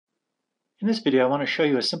In this video, I want to show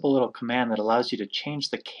you a simple little command that allows you to change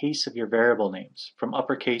the case of your variable names from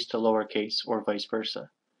uppercase to lowercase or vice versa.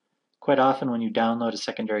 Quite often when you download a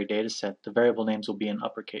secondary dataset, the variable names will be in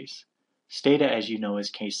uppercase. Stata, as you know, is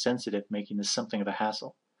case sensitive, making this something of a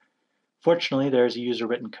hassle. Fortunately, there is a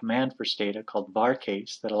user-written command for Stata called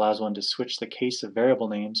varcase that allows one to switch the case of variable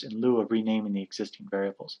names in lieu of renaming the existing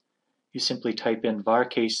variables. You simply type in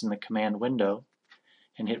varcase in the command window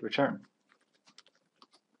and hit return.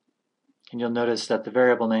 And you'll notice that the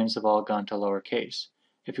variable names have all gone to lowercase.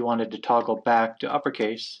 If you wanted to toggle back to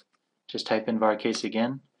uppercase, just type in varcase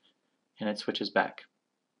again, and it switches back.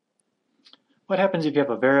 What happens if you have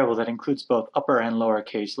a variable that includes both upper and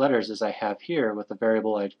lowercase letters, as I have here with a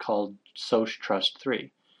variable I'd called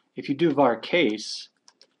soc_trust3? If you do varcase,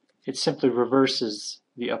 it simply reverses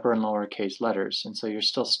the upper and lowercase letters, and so you're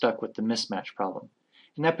still stuck with the mismatch problem.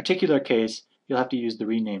 In that particular case, you'll have to use the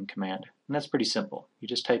rename command, and that's pretty simple. You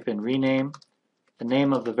just type in rename, the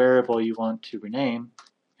name of the variable you want to rename,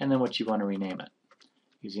 and then what you want to rename it,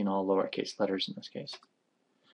 using all lowercase letters in this case.